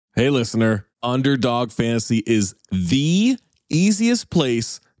Hey, listener, Underdog Fantasy is the easiest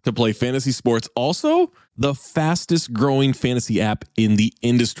place to play fantasy sports. Also, the fastest growing fantasy app in the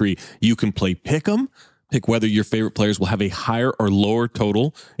industry. You can play Pick'em, pick whether your favorite players will have a higher or lower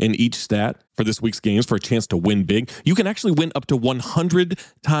total in each stat for this week's games for a chance to win big. You can actually win up to 100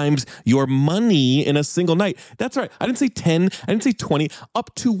 times your money in a single night. That's right. I didn't say 10. I didn't say 20.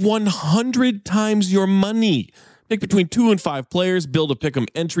 Up to 100 times your money. Pick between 2 and 5 players, build a pick'em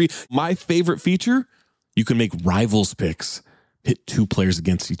entry. My favorite feature, you can make rivals picks. Pit 2 players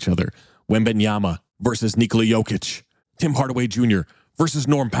against each other. Wembanyama versus Nikola Jokic. Tim Hardaway Jr. versus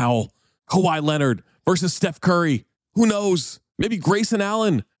Norm Powell. Kawhi Leonard versus Steph Curry. Who knows? Maybe Grayson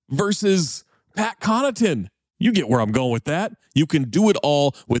Allen versus Pat Connaughton. You get where I'm going with that. You can do it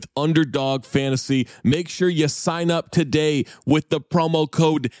all with Underdog Fantasy. Make sure you sign up today with the promo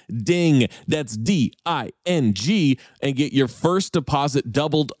code DING. That's DING, and get your first deposit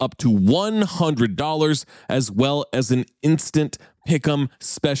doubled up to $100, as well as an instant Pick'em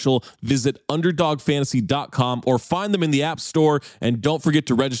special. Visit underdogfantasy.com or find them in the App Store. And don't forget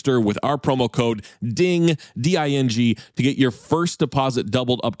to register with our promo code DING, DING, to get your first deposit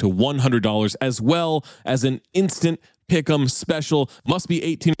doubled up to $100, as well as an instant Pick'em special. Must be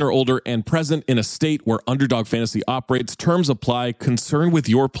 18 or older and present in a state where Underdog Fantasy operates. Terms apply. Concerned with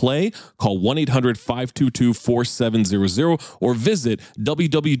your play? Call 1-800-522-4700 or visit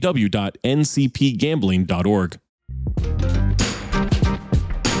www.ncpgambling.org.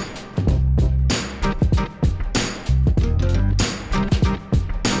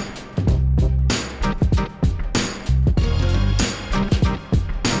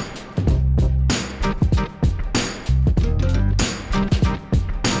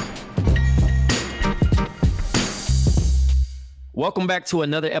 Welcome back to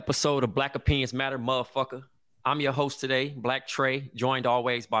another episode of Black Opinions Matter, motherfucker. I'm your host today, Black Trey, joined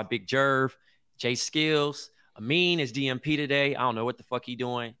always by Big Jerv, Jay Skills. Amin is DMP today. I don't know what the fuck he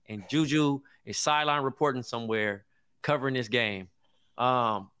doing. And Juju is sideline reporting somewhere, covering this game.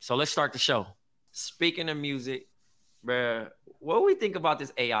 So let's start the show. Speaking of music, bruh, what do we think about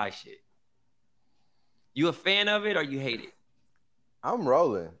this AI shit? You a fan of it or you hate it? I'm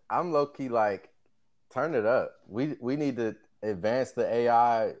rolling. I'm low-key like, turn it up. We need to advance the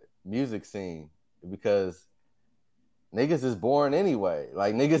AI music scene because niggas is boring anyway.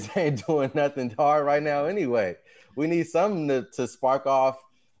 Like, niggas ain't doing nothing hard right now anyway. We need something to spark off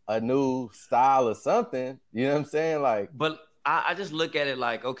a new style or something. You know what I'm saying? Like, but I just look at it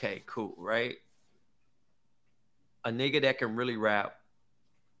like, okay, cool, right? A nigga that can really rap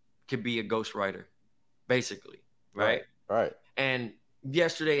could be a ghostwriter, basically, right? Right. And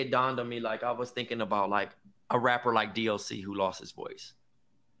yesterday it dawned on me, like, I was thinking about like a rapper like DLC who lost his voice.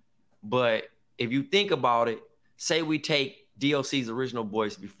 But if you think about it, say we take DLC's original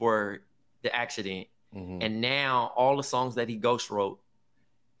voice before the accident, and now all the songs that he ghost wrote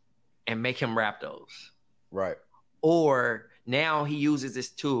and make him rap those. Right. Or now he uses this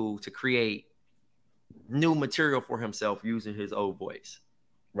tool to create new material for himself using his old voice.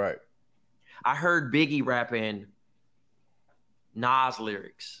 Right. I heard Biggie rapping Nas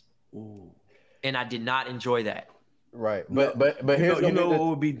lyrics. Ooh. And I did not enjoy that. Right. But here's what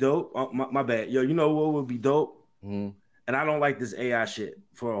would be dope. Oh, my bad. Yo, you know what would be dope? Mm-hmm. And I don't like this AI shit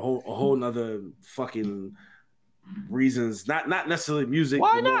for a whole nother fucking reasons. Not necessarily music.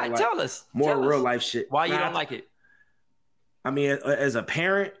 Why not? Like, Tell us. More Tell real us. life shit. Why you don't like it? I mean, as a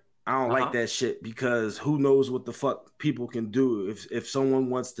parent, I don't like that shit because who knows what the fuck people can do if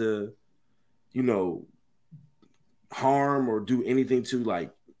someone wants to, you know, harm or do anything to like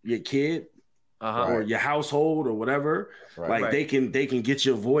your kid. Or your household or whatever, like they can get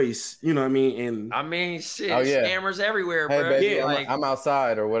your voice, you know what I mean? And I mean, shit, scammers everywhere, hey, bro. Baby, Yeah, like, I'm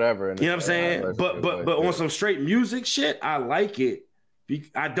outside or whatever. You know what I'm saying? But on some straight music shit, I like it.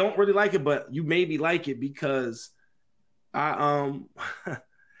 I don't really like it, but you made me like it because I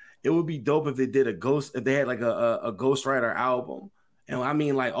it would be dope if they did if they had like a ghostwriter album, and I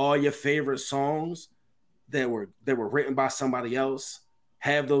mean like all your favorite songs that were written by somebody else.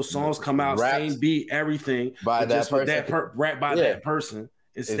 Have those songs come out, same beat, everything, by that person, rap by that person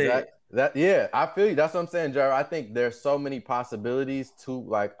instead. I feel you. That's what I'm saying, Jared. I think there's so many possibilities to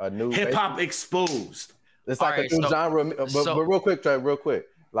like a new hip hop exposed. It's like a new genre. But real quick, Trey,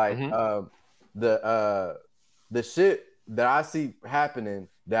 like the shit that I see happening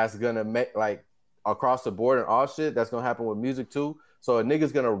that's gonna make like across the board and all shit that's gonna happen with music too. So a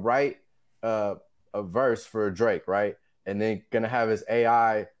nigga's gonna write a verse for Drake, right? And then gonna have his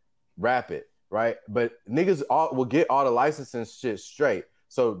AI rap it, right? But niggas will get all the licensing shit straight.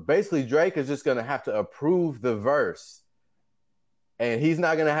 So basically Drake is just gonna have to approve the verse and he's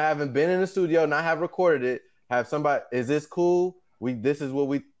not gonna have been in the studio, not have recorded it, have somebody, is this cool? This is what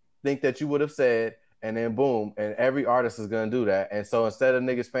we think that you would have said, and then boom, and every artist is gonna do that. And so instead of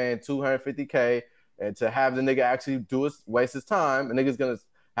niggas paying $250K and to have the nigga actually waste his time, a nigga's gonna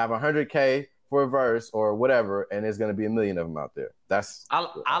have $100K for a verse or whatever, and there's gonna be 1 million of them out there.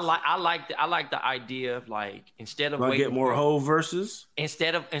 I like the idea of like, instead of waiting, get more whole verses,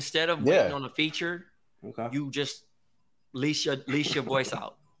 instead of waiting on a feature, you just leash your voice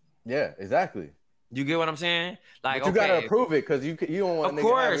out. Yeah, exactly. You get what I'm saying? Like, but you gotta approve it because you don't want. Of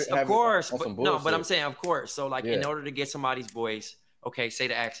course. But I'm saying, of course. So like, in order to get somebody's voice, okay, say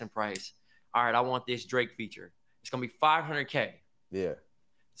the accent price. All right, I want this Drake feature. It's gonna be $500K. Yeah.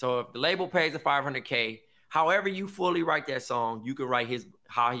 So if the label pays the $500K, however you fully write that song, you can write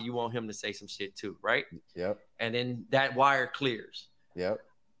how you want him to say some shit too, right? Yep. And then that wire clears. Yep.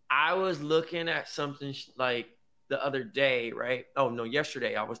 I was looking at something like the other day, right? Oh no,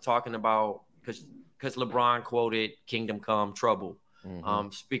 yesterday I was talking about because LeBron quoted "Kingdom Come, Trouble,"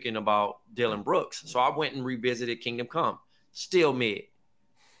 speaking about Dylan Brooks. So I went and revisited "Kingdom Come." Still mid,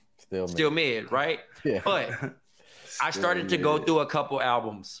 right? Yeah. But I started to go through a couple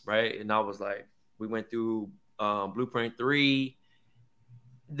albums, right? And I was like, we went through Blueprint 3.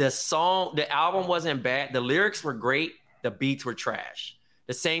 The album wasn't bad. The lyrics were great. The beats were trash.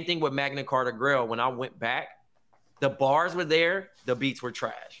 The same thing with Magna Carta Grail. When I went back, the bars were there. The beats were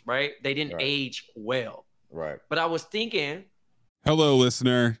trash, right? They didn't age well. Right. But I was thinking. Hello,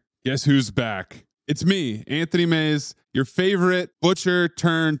 listener. Guess who's back? It's me, Anthony Mays, your favorite butcher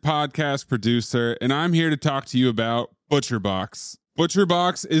turned podcast producer, and I'm here to talk to you about ButcherBox.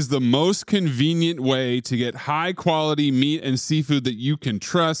 ButcherBox is the most convenient way to get high quality meat and seafood that you can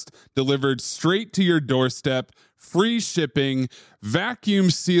trust delivered straight to your doorstep, free shipping,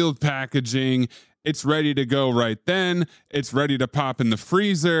 vacuum sealed packaging. It's ready to go right then. It's ready to pop in the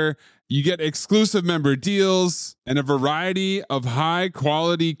freezer. You get exclusive member deals and a variety of high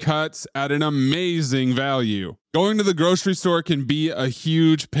quality cuts at an amazing value. Going to the grocery store can be a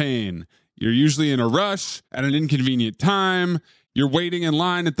huge pain. You're usually in a rush at an inconvenient time. You're waiting in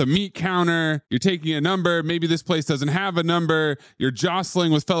line at the meat counter. You're taking a number. Maybe this place doesn't have a number. You're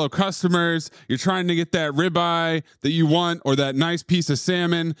jostling with fellow customers. You're trying to get that ribeye that you want or that nice piece of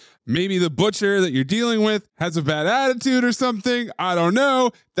salmon. Maybe the butcher that you're dealing with has a bad attitude or something. I don't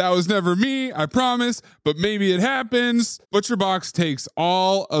know. That was never me, I promise. But maybe it happens. ButcherBox takes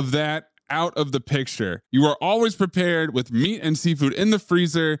all of that out of the picture. You are always prepared with meat and seafood in the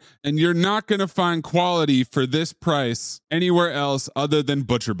freezer, and you're not going to find quality for this price anywhere else other than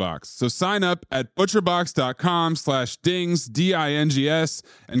ButcherBox. So sign up at butcherbox.com/dings, D-I-N-G-S,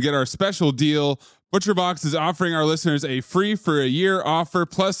 and get our special deal. ButcherBox is offering our listeners a free for a year offer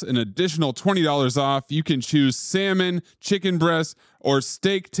plus an additional $20 off. You can choose salmon, chicken breast, or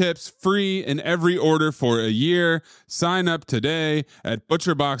steak tips free in every order for a year. Sign up today at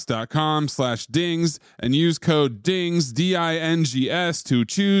butcherbox.com/dings and use code DINGS, D-I-N-G-S, to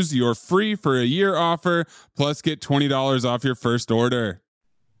choose your free for a year offer plus get $20 off your first order.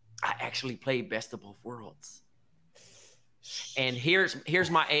 I actually played Best of Both Worlds. And here's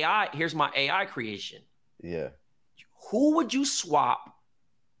my AI creation. Yeah. Who would you swap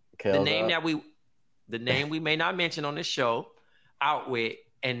Kelda. the name we may not mention on this show out with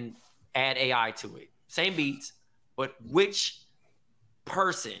and add AI to it? Same beats, but which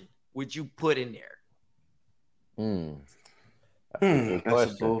person would you put in there?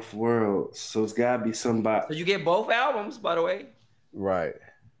 That's Both Worlds. So it's gotta be somebody. So you get both albums, by the way. Right.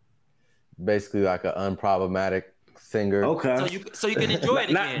 Basically like an unproblematic singer. Okay. So you can enjoy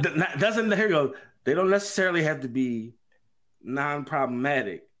it again. Here you go. They don't necessarily have to be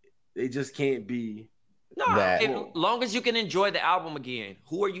non-problematic. They just can't be. No, as long as you can enjoy the album again.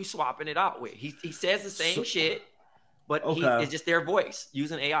 Who are you swapping it out with? He says the same shit, but it's just their voice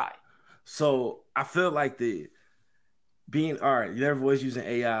using AI. So I feel like their voice using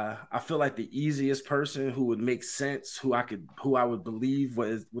AI. I feel like the easiest person who would make sense, who I would believe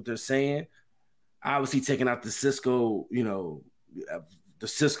what they're saying. Obviously, taking out the Cisco, the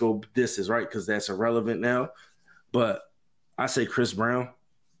Cisco disses, right? Because that's irrelevant now. But I say Chris Brown.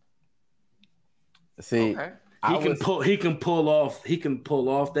 See, okay. He can pull off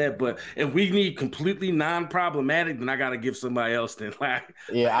that. But if we need completely non-problematic, then I got to give somebody else. Then,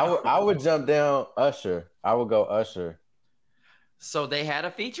 I would jump down Usher. I would go Usher. So they had a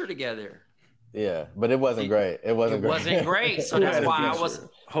feature together. Yeah, but it wasn't great. It wasn't great. So that's why I was.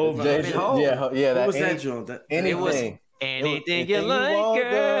 Hov. Yeah. What was that joint? Anything you like,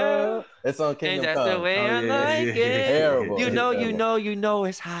 girl. It's on Kingdom and that's Come. the way I like it. Terrible. You know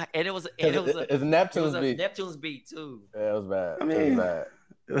it's hot. And it was it's Neptune's beat. Neptune's beat too. Yeah, it was bad. I mean, it was bad.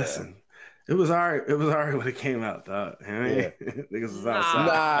 Listen, it was all right. It was all right when it came out, dog. Niggas was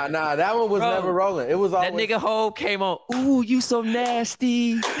outside. Nah, that one was never rolling. It was always... That nigga Hov came on. Ooh, you so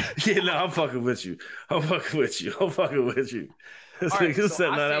nasty. Yeah, no, I'm fucking with you. This nigga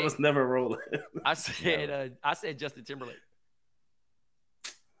said, no, that was never rolling. I said Justin Timberlake.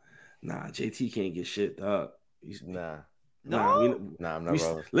 Nah, JT can't get shit, dog. Nah, I'm not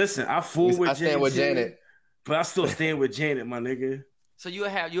rolling. Listen, I fool with Janet, but I still stand with Janet, my nigga. So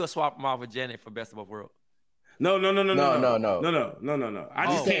you'll swap him off with Janet for Best of Both Worlds? No. I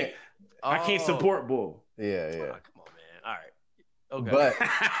just can't. Oh. I can't support Bull. Yeah. Come on, man. All right. Okay.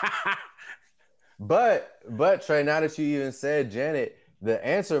 But Trey, now that you even said Janet, the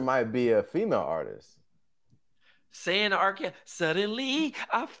answer might be a female artist. Saying to suddenly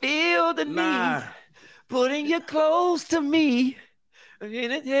I feel the need putting you close to me. I mean,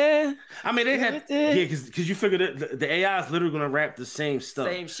 they had because you figured that the AI is literally gonna rap the same stuff,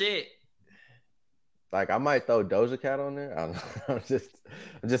 same shit. Like I might throw Doja Cat on there. I don't know.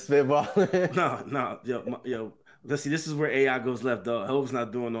 I'm just spitballing. No, yo. Let's see. This is where AI goes left, though. Hope's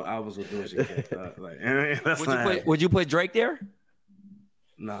not doing no albums with Doja Cat. Would you put Drake there?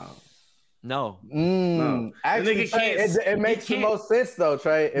 No. Actually, Trey, it makes the most sense though,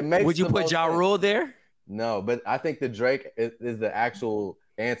 Trey. It makes. Would you put Ja Rule there? No, but I think the Drake is the actual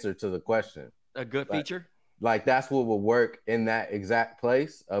answer to the question. A good feature. Like that's what would work in that exact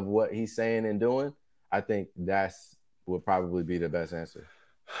place of what he's saying and doing. I think that's would probably be the best answer.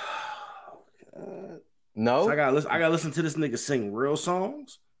 No, so I gotta listen to this nigga sing real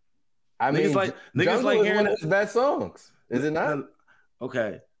songs. I mean, niggas Jungle like is hearing one of his best songs. Is it not?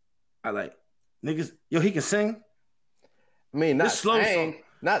 Okay, I like niggas. Yo, he can sing. I mean, not slow sing. Song.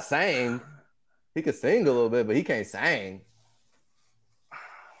 Not sing. He could sing a little bit, but he can't sing.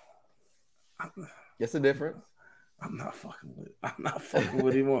 That's the difference. I'm not fucking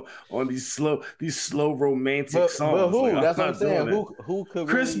with him on these slow romantic songs. But who? Like, that's what I'm saying. Who could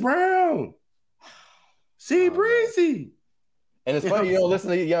Chris Brown? C Breezy. And it's funny you don't listen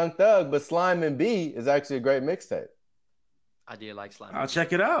to Young Thug, but Slime and B is actually a great mixtape. I did like Slime. I'll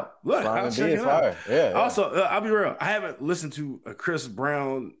check it out. Look, Slime I'll check it out. Yeah. Also, I'll be real. I haven't listened to a Chris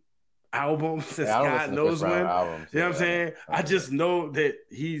Brown album since God knows when. Albums, you know what I'm saying? I just know that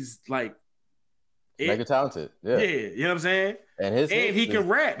he's like mega talented. Yeah, you know what I'm saying? And he can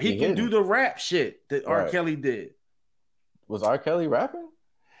rap. He can do the rap shit that R. Kelly did. Was R. Kelly rapping?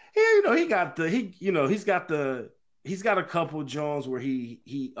 Yeah, he's got a couple Jones where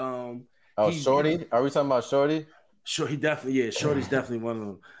he Shorty? Are we talking about Shorty? Sure, Shorty's definitely one of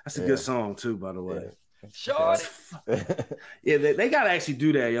them. That's a good song too, by the way. Yeah. Shorty. Yeah, they gotta actually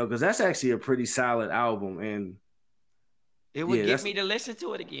do that, yo, because that's actually a pretty solid album, and it would get me to listen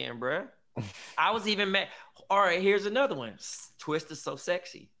to it again, bro. I was even mad. All right, here's another one. Twist is so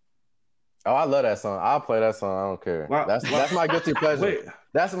sexy. Oh, I love that song. I'll play that song. I don't care. That's my guilty pleasure. Wait.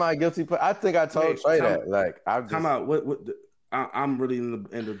 That's my guilty pleasure. I think I told Trey that. Like, come out. I'm really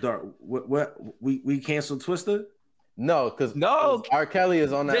in the dark. What we canceled Twister? No, because R. Kelly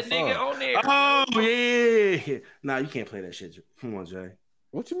is on that song. Nigga on there. Oh yeah. Nah, you can't play that shit. Come on, Jay.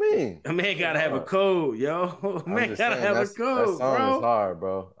 What you mean? A man gotta have a code, yo. Man gotta have a code, that song bro. Is hard,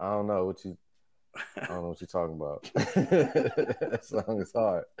 bro. I don't know what you're talking about. That song is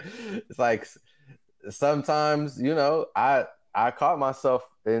hard. It's like sometimes, I caught myself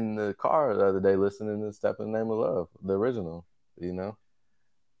in the car the other day listening to "Step in the Name of Love," the original.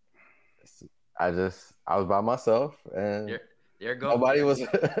 I was by myself and there goes nobody was.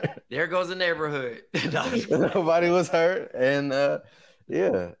 There goes the neighborhood. Nobody was hurt, and I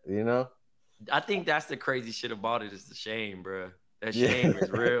think that's the crazy shit about it is the shame, bro. That shame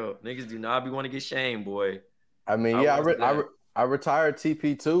is real. Niggas do not want to get shamed, boy. I mean, I retired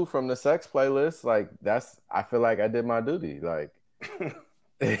TP2 from the sex playlist. Like I feel like I did my duty. Like, you know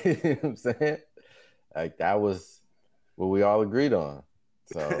what I'm saying? Like that was what we all agreed on.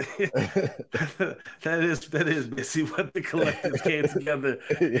 So that is basically what the collective came together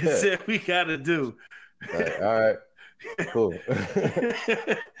and said we gotta do. Like, all right. Cool.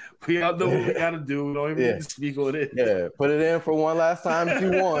 We all know what we gotta do. We don't even need to speak on it. Yeah, put it in for one last time if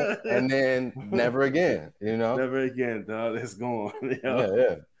you want, and then never again. Never again, dog. It's gone.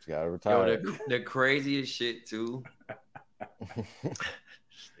 Yeah. You gotta retire. The craziest shit too.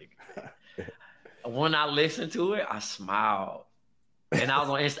 When I listened to it, I smiled, and I was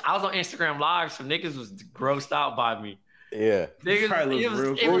on Instagram Live. Some niggas was grossed out by me. Yeah, niggas. What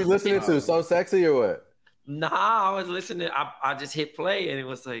were you listening to? So Sexy or what? Nah, I was listening. I just hit play and it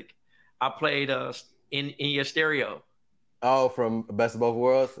was like, I played in your stereo. Oh, from Best of Both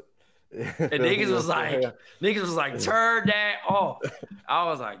Worlds. And niggas was like, turn that off. I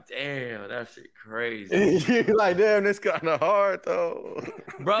was like, damn, that shit crazy. You're like, damn, this kind of hard though.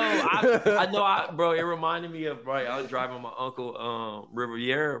 Bro, I know bro, it reminded me of, I was driving my uncle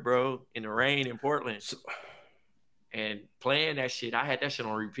Riviera, bro, in the rain in Portland. And playing that shit. I had that shit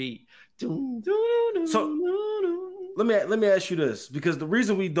on repeat. So let me ask you this, because the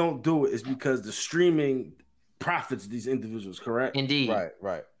reason we don't do it is because the streaming profits these individuals, correct? Indeed.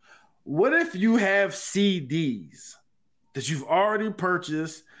 Right. What if you have CDs that you've already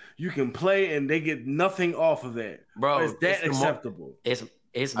purchased, you can play, and they get nothing off of that? Bro, is that acceptable?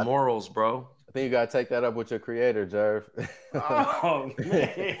 It's morals, bro. I think you gotta take that up with your creator, Jerv. Oh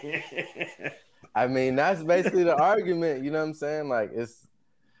man. I mean, that's basically the argument. You know what I'm saying? Like, it's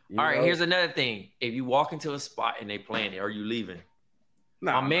all right. Here's another thing: if you walk into a spot and they playing it, are you leaving?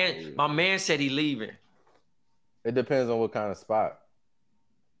 Nah, my man said he leaving. It depends on what kind of spot.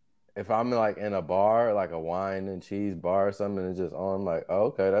 If I'm like in a bar, like a wine and cheese bar or something, and it's just on, like, oh,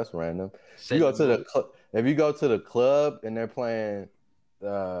 okay, that's random. If you go to the club and they're playing, you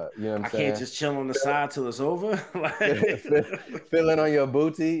know what I'm saying? I can't just chill on the side till it's over. Feeling on your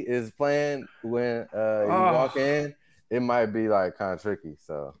booty is playing when you walk in. It might be like kind of tricky.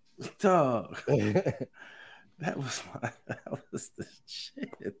 So, dog, that was the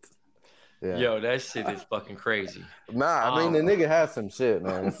shit. Yeah. Yo, that shit is fucking crazy. Nah, I mean, the nigga has some shit,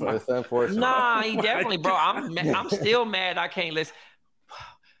 man. It's unfortunate. Nah, he definitely, bro. I'm still mad I can't listen.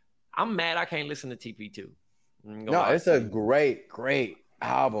 I'm mad I can't listen to TP2. No, it's a great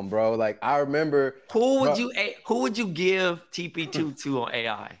album, bro. Like, I remember. Who would you give TP2 to on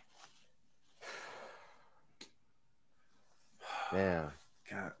AI? Damn.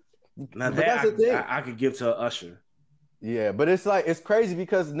 God. Now that's the thing. I could give to Usher. Yeah, but it's like, it's crazy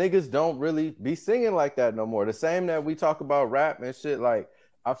because niggas don't really be singing like that no more. The same that we talk about rap and shit, like,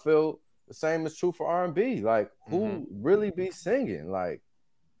 I feel the same is true for R&B. Like, who really be singing? Like,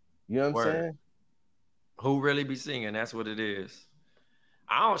 you know what I'm saying? Who really be singing? That's what it is.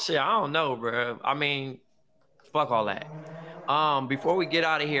 I don't know, bro. I mean, fuck all that. Before we get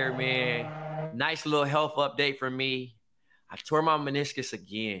out of here, man, nice little health update for me. I tore my meniscus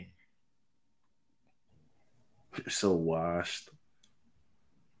again. You're so washed.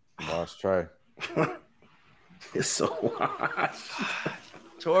 Washed Trey. You're so washed.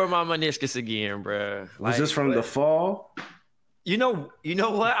 Tore my meniscus again, bro. Was this from the fall? You know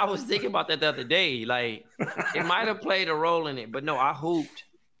what? I was thinking about that the other day. Like, it might have played a role in it, but no, I hooped,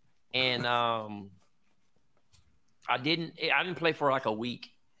 and I didn't play for like a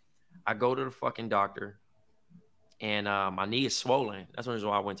week. I go to the fucking doctor, and my knee is swollen. That's the reason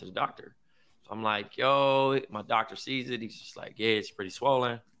why I went to the doctor. So I'm like, yo, my doctor sees it. He's just like, yeah, it's pretty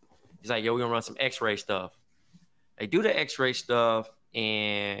swollen. He's like, yo, we're gonna run some X-ray stuff. They do the X-ray stuff,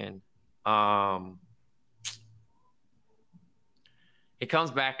 and it comes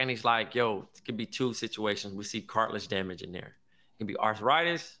back and he's like, yo, it could be two situations. We see cartilage damage in there. It can be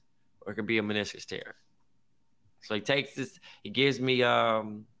arthritis or it could be a meniscus tear. So he takes this, he gives me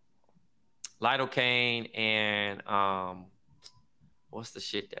lidocaine and what's the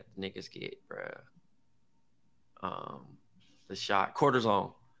shit that the niggas get, bro? The shot,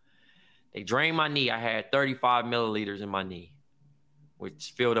 cortisone. They drained my knee. I had 35 milliliters in my knee,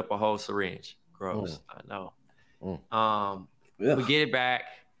 which filled up a whole syringe. Gross, I know. We get it back,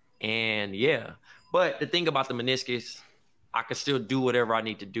 and yeah. But the thing about the meniscus, I can still do whatever I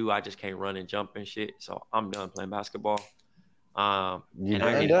need to do. I just can't run and jump and shit. So I'm done playing basketball. Done.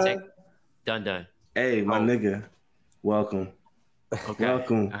 Hey, my nigga, welcome. Okay.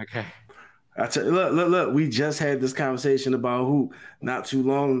 Welcome. Okay. Look. We just had this conversation about hoop not too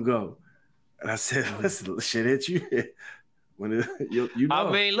long ago, and I said, "Listen, shit hit you." When you know.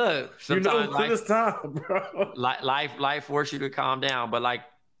 I mean, look, sometimes it's time, bro. Life forces you to calm down, but like,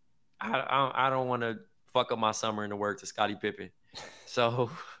 I don't want to fuck up my summer in the words of Scottie Pippen.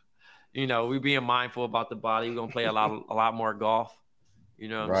 So, you know, we being mindful about the body. We're gonna play a lot more golf. You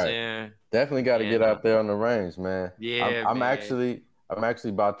know what I'm saying? Definitely got to get out there on the range, man. Yeah, I'm actually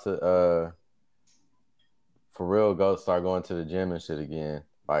about to for real start going to the gym and shit again.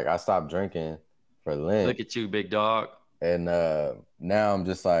 Like, I stopped drinking for Lent. Look at you, big dog. And now I'm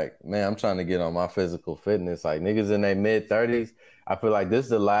just like, man, I'm trying to get on my physical fitness. Like, niggas in their mid-30s, I feel like this is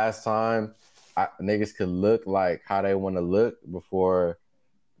the last time niggas could look like how they want to look before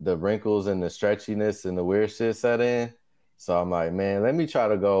the wrinkles and the stretchiness and the weird shit set in. So I'm like, man, let me try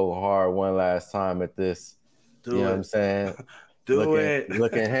to go hard one last time at this. You know what I'm saying?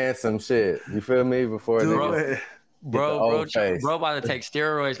 Looking handsome shit. You feel me? Before do it. Bro about to take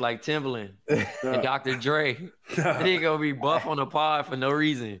steroids like Timbaland and Dr. Dre. He gonna be buff on the pod for no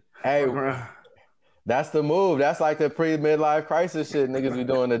reason. Hey, that's the move. That's like the pre-midlife crisis shit niggas be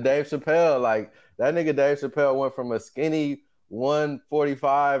doing to Dave Chappelle. Like that nigga Dave Chappelle went from a skinny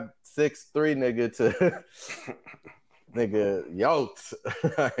 145, 6'3" nigga to nigga yoked.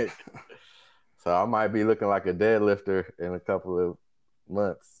 Like, so I might be looking like a deadlifter in a couple of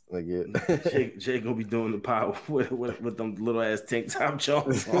months. Nigga. Jay gonna be doing the power with them little ass tank top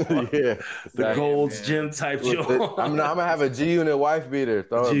Jones. Yeah, the Gold's Gym type Jones. I'm gonna have a G-Unit wife beater.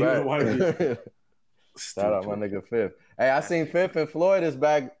 Throw it back. Shout out my nigga Fifth. Hey, I seen Fifth and Floyd is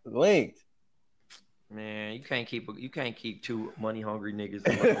back linked. Man, you can't keep two money hungry niggas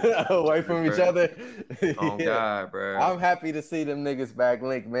away from each other. Oh God, bro. I'm happy to see them niggas back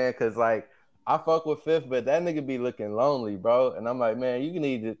linked, man, because like I fuck with Fifth, but that nigga be looking lonely, bro. And I'm like, man, you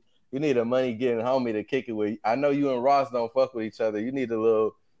need a money getting homie to kick it with. I know you and Ross don't fuck with each other. You need a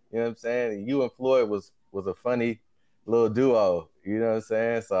little, you know what I'm saying? You and Floyd was a funny little duo. You know what I'm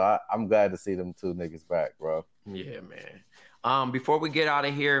saying? So I'm glad to see them two niggas back, bro. Yeah, man. Before we get out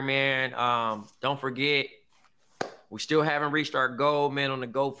of here, man, don't forget, we still haven't reached our goal, man, on the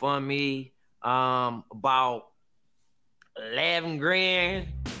GoFundMe. About 11 grand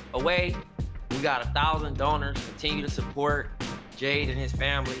away. We got 1,000 donors. Continue to support Jade and his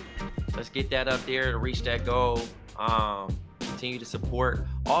family. Let's get that up there to reach that goal. Continue to support.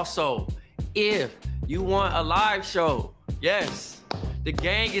 Also, if you want a live show, yes, the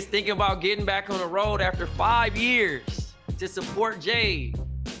gang is thinking about getting back on the road after 5 years to support Jade.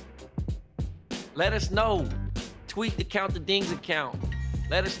 Let us know. Tweet the Count the Dings account.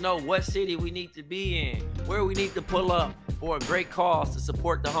 Let us know what city we need to be in, where we need to pull up for a great cause to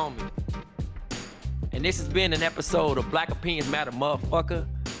support the homie. And this has been an episode of Black Opinions Matter, motherfucker.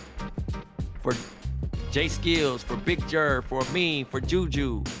 For Jay Skills, for Big Jer, for Amin, for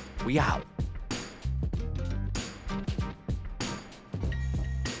Juju, we out.